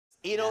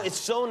You know, it's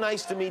so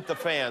nice to meet the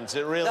fans.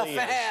 It really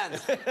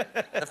is.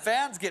 The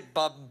fans get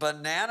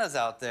bananas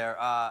out there.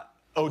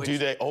 Do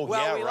they? Oh,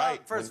 well, yeah,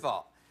 right. First of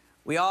all,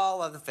 we all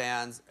love the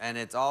fans, and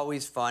it's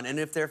always fun. And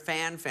if they're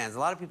fans, a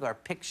lot of people are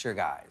picture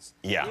guys.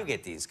 Yeah. You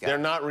get these guys. They're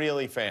not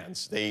really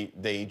fans.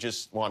 They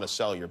just want to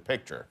sell your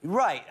picture.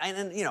 Right.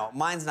 And you know,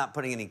 mine's not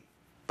putting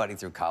anybody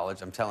through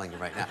college, I'm telling you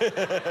right now.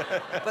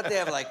 But they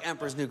have, like,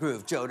 Emperor's New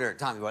Groove, Joe Dirt,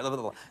 Tommy Boy, blah,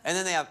 blah, blah. And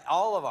then they have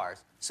all of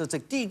ours. So it's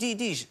like, D.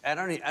 I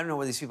don't know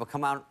where these people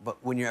come out,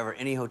 but when you're ever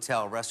any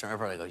hotel, restaurant,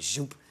 everywhere, they go,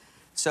 zoop.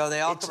 So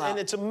they all come out. And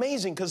it's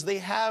amazing, because they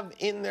have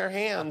in their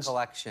hands... A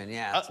collection,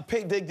 yeah.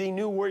 They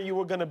knew where you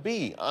were going to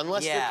be,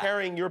 unless they're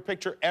carrying your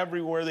picture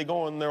everywhere they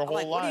go in their whole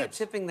like, lives. What are you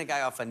tipping the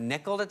guy off a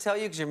nickel to tell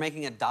you? Because you're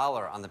making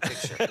 $1 on the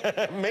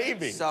picture.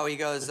 Maybe. So he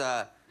goes,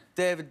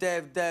 David.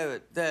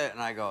 And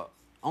I go,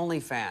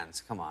 only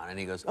fans, come on. And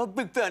he goes, oh,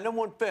 big fan, I'm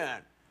one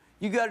fan.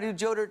 You got to do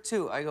Joe Dirt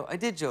too. I go, I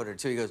did Joe Dirt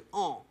too. He goes,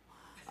 oh.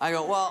 I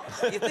go, well,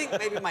 you think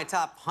maybe my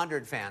top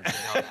 100 fans would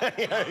know that.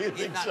 Yeah, you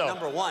think not so.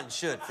 Number 1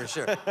 should, for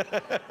sure.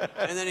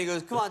 And then he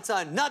goes, come on,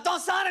 son. No, don't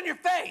sign on your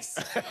face.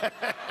 I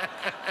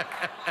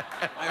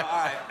go,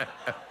 all right.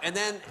 And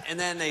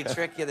then they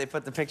trick you. They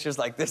put the pictures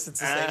like this.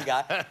 It's the same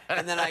guy.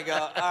 And then I go,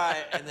 all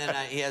right. And then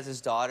he has his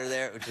daughter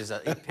there, which is,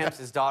 he pimps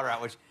his daughter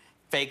out, which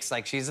fakes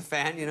like she's a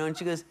fan, you know? And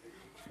she goes,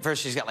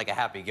 first she's got like a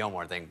Happy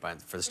Gilmore thing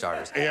for the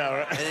starters. Yeah,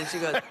 right. And then she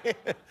goes,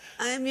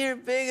 I'm your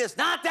biggest,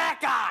 not that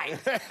guy.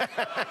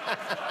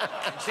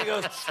 And she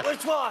goes,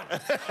 which one?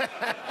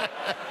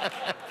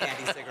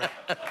 Candy cigarette.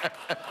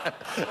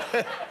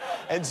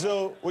 And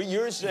so what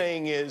you're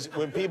saying is,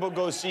 when people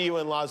go see you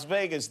in Las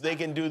Vegas, they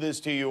can do this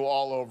to you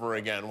all over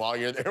again while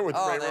you're there with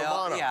Ray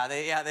Romano.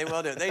 They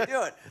will do it. They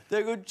do it.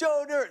 They go,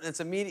 Joe Dirt, and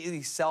it's immediately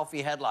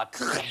selfie headlock.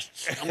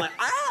 I'm like,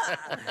 ah!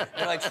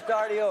 They're like, it's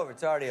already over,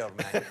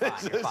 man.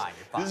 You're fine.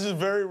 This is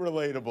very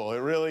relatable.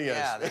 It really is.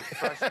 Yeah, they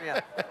crushed me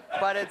up.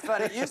 But it's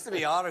funny. It used to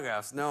be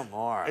autographs, no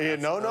more. Yeah,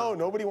 no,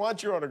 nobody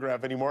wants your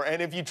autograph anymore.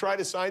 And if you try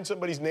to sign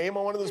somebody's name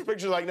on one of those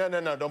pictures, like, no,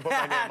 don't put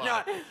my name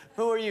on it.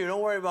 Who are you?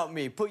 Don't worry about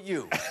me. Put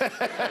you.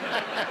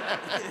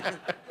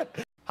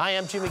 Hi,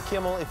 I'm Jimmy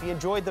Kimmel. If you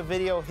enjoyed the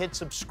video, hit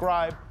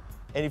subscribe.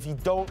 And if you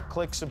don't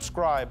click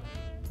subscribe,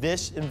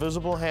 this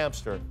invisible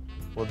hamster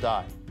will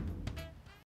die.